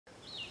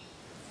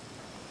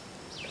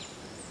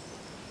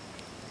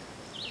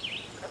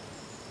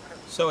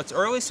So it's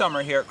early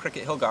summer here at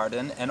Cricket Hill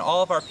Garden, and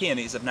all of our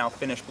peonies have now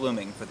finished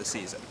blooming for the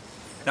season.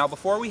 Now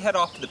before we head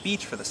off to the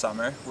beach for the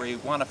summer, we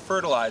want to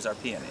fertilize our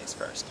peonies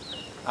first.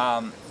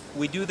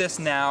 We do this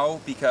now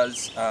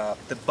because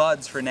the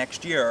buds for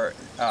next year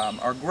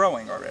are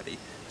growing already.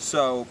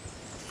 So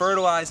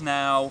fertilize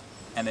now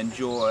and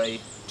enjoy,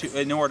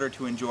 in order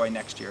to enjoy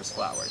next year's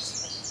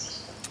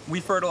flowers. We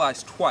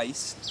fertilize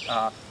twice,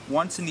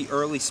 once in the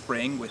early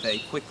spring with a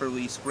quick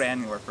release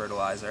granular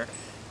fertilizer,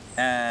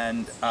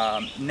 and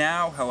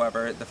now,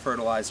 however, the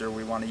fertilizer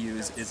we want to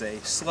use is a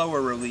slower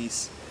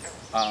release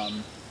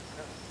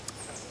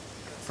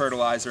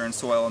fertilizer and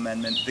soil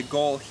amendment. The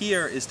goal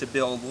here is to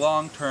build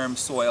long-term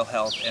soil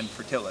health and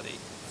fertility.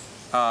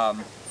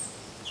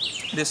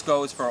 This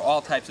goes for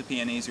all types of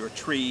peonies, your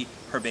tree,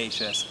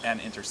 herbaceous, and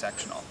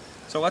intersectional.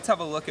 So let's have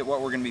a look at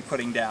what we're going to be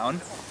putting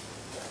down.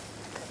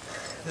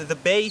 The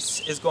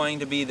base is going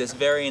to be this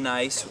very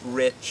nice,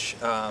 rich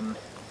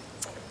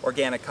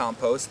organic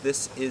compost.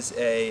 This is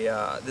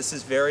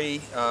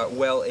very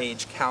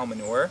well-aged cow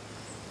manure.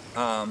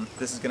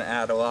 This is going to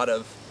add a lot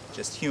of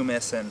just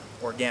humus and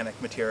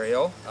organic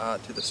material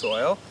to the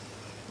soil.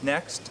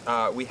 Next,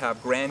 we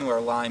have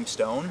granular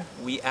limestone.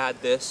 We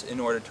add this in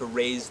order to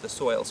raise the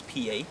soil's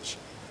pH.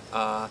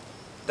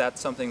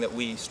 That's something that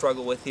we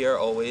struggle with here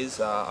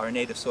always. Our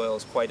native soil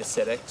is quite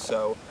acidic,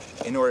 so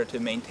in order to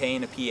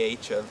maintain a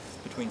pH of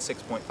between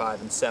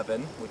 6.5 and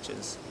 7, which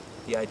is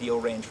the ideal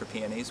range for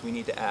peonies, we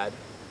need to add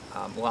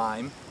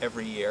lime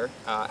every year.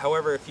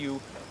 However, if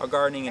you are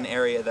gardening in an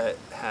area that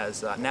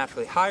has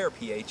naturally higher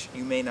pH,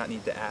 you may not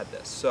need to add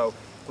this. So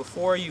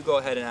before you go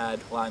ahead and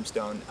add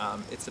limestone,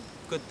 it's a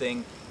good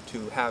thing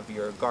to have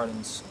your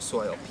garden's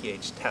soil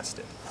pH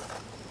tested.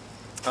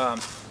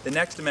 The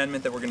next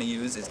amendment that we're going to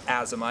use is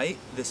Azomite.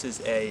 This is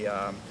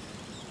a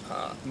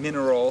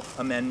mineral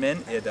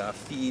amendment. It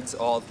feeds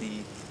all the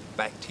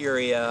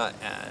bacteria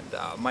and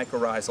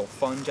mycorrhizal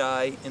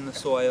fungi in the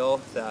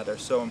soil that are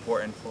so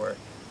important for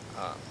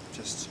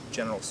just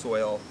general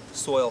soil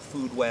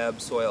food web,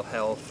 soil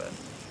health,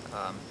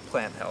 and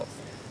plant health.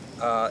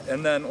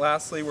 And then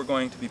lastly, we're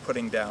going to be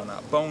putting down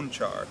bone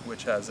char,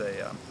 which has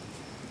a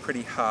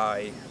pretty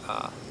high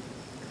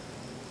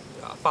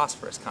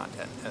phosphorus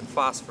content. And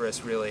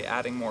phosphorus, really,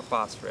 adding more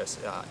phosphorus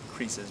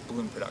increases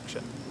bloom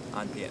production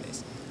on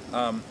peonies.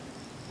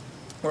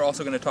 We're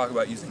also going to talk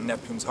about using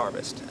Neptune's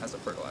harvest as a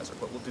fertilizer,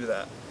 but we'll do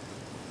that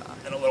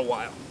in a little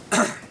while.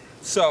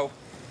 So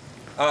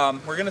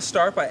we're going to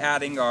start by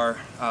adding our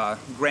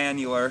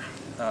granular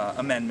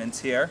amendments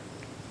here.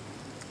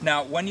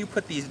 Now when you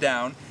put these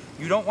down,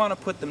 you don't want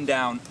to put them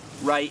down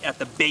right at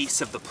the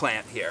base of the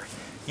plant here.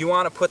 You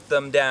want to put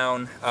them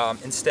down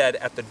instead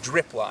at the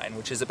drip line,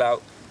 which is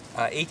about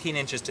 18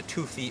 inches to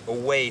 2 feet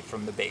away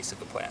from the base of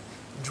the plant.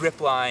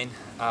 Drip line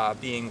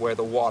being where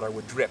the water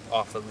would drip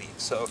off the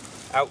leaves, so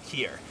out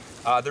here.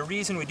 The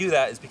reason we do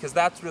that is because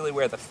that's really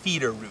where the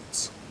feeder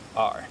roots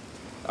are.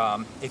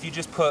 If you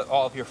just put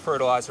all of your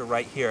fertilizer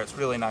right here, it's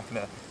really not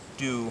going to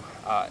do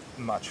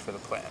much for the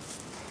plant.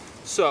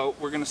 So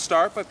we're going to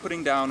start by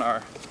putting down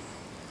our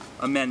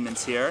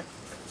amendments here.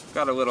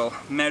 Got a little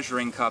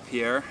measuring cup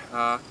here.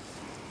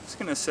 It's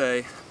going to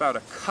say about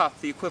a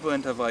cup, the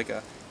equivalent of like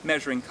a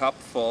measuring cup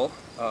full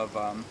of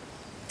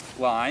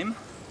lime.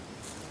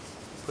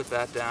 Put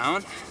that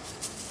down.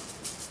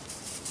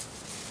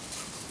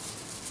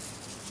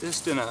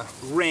 Just in a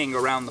ring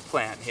around the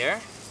plant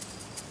here.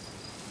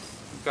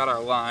 We've got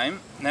our lime.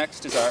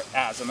 Next is our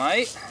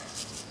azomite.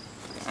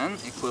 Again,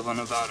 equivalent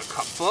of about a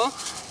cupful.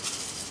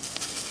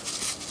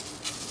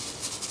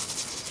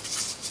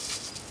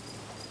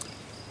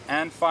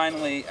 And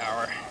finally,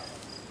 our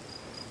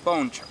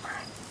bone char.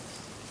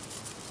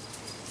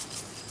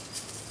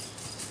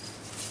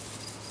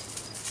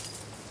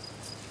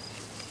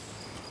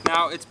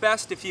 Now, it's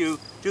best if you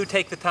do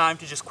take the time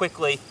to just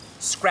quickly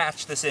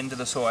scratch this into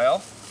the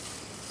soil,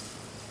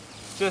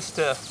 just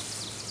to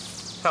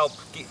help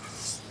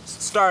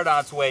start on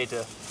its way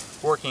to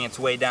working its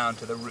way down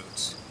to the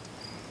roots.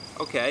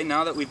 Okay,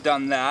 now that we've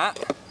done that,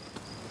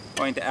 I'm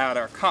going to add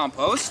our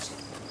compost.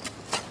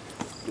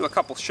 Do a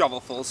couple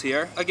shovelfuls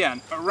here, again,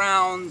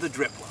 around the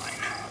drip line.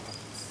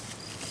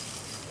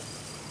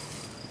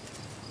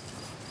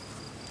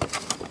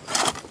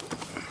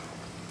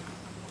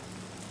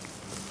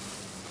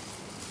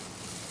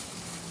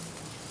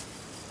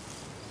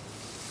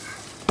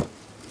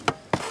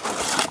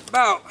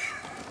 About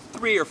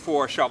 3 or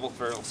 4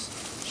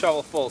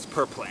 shovelfuls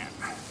per plant.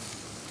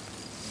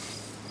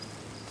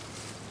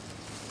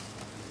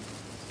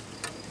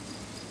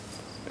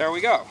 There we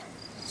go.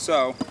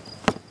 So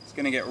it's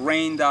going to get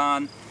rained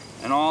on,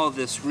 and all of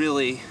this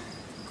really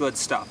good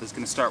stuff is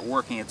going to start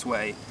working its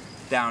way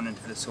down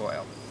into the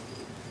soil.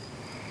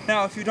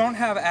 Now, if you don't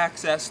have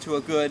access to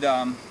a good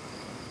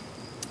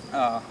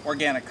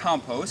organic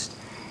compost,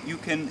 you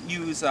can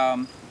use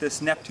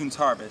this Neptune's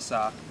harvest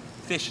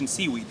fish and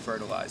seaweed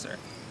fertilizer.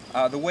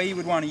 The way you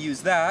would want to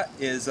use that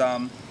is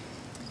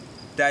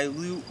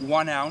dilute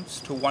 1 ounce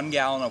to 1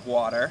 gallon of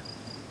water,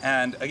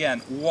 and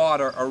again,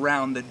 water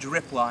around the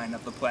drip line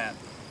of the plant.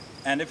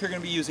 And if you're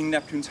going to be using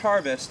Neptune's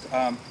harvest,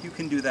 you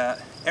can do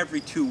that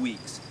every 2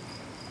 weeks.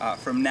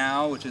 From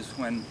now, which is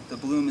when the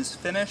bloom is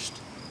finished,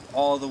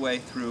 all the way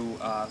through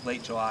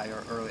late July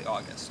or early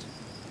August.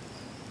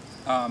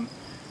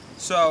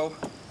 So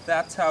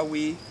that's how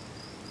we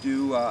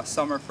do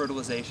summer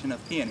fertilization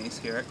of peonies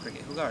here at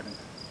Cricket Hill Garden.